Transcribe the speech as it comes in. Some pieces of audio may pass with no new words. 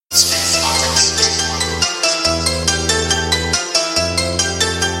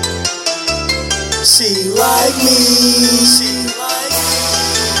She like me. She like me.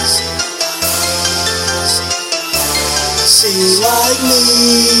 She like me.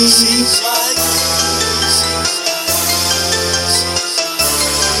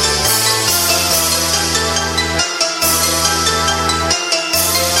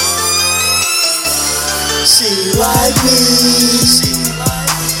 She like me.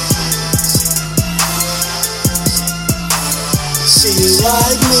 She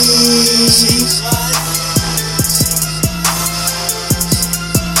like me.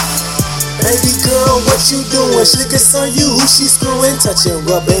 Baby girl, what you doing? She concern you who she screwing, touching,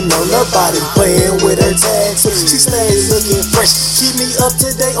 rubbing on her body, playing with her tags. She stays looking fresh, keep me up to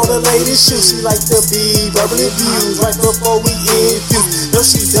date on the latest shoes. She like to be verbally abused right before we infuse. No,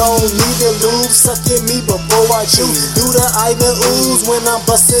 she don't need the lube, sucking me before I chew. Do the Ivan ooze when I'm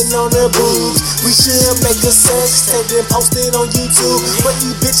busting on her boobs. We should make a sex tape and post it on YouTube. What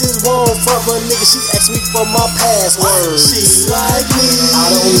you bitches want from a nigga? She asked me for my password. She like me. I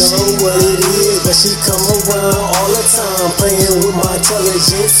don't know what it is, but she come around all the time, playing with my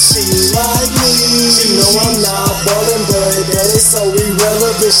intelligence. She like me. She know I'm not ballin', but that is so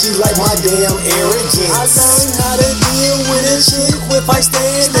irrelevant. She like my damn arrogance. I learned how to deal with a chick if I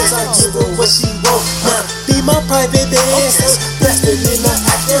stand this. I give her what she want, be my private dancer. Blasted in the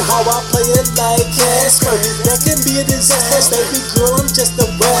acting, how I play it like Casper. That can be a disaster. Baby girl, I'm just a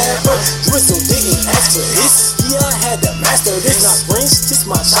rapper. Drizzle didn't ask for this. Yeah, I had to master this. Not French, kiss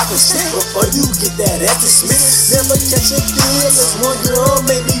my chocolate stick before you get that ass dismissed. Never catch a deal as one girl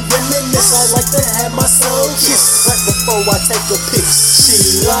made me reminisce. I like to have my soul kissed right before I take a pic.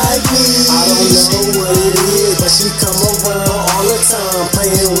 She like me. I don't know what it is, but she come around all the time,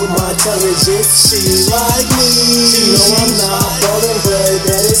 playing with my intelligence. She like me. She know I'm not ballin', but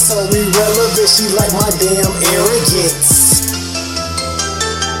that is so irrelevant. She like my damn arrogance.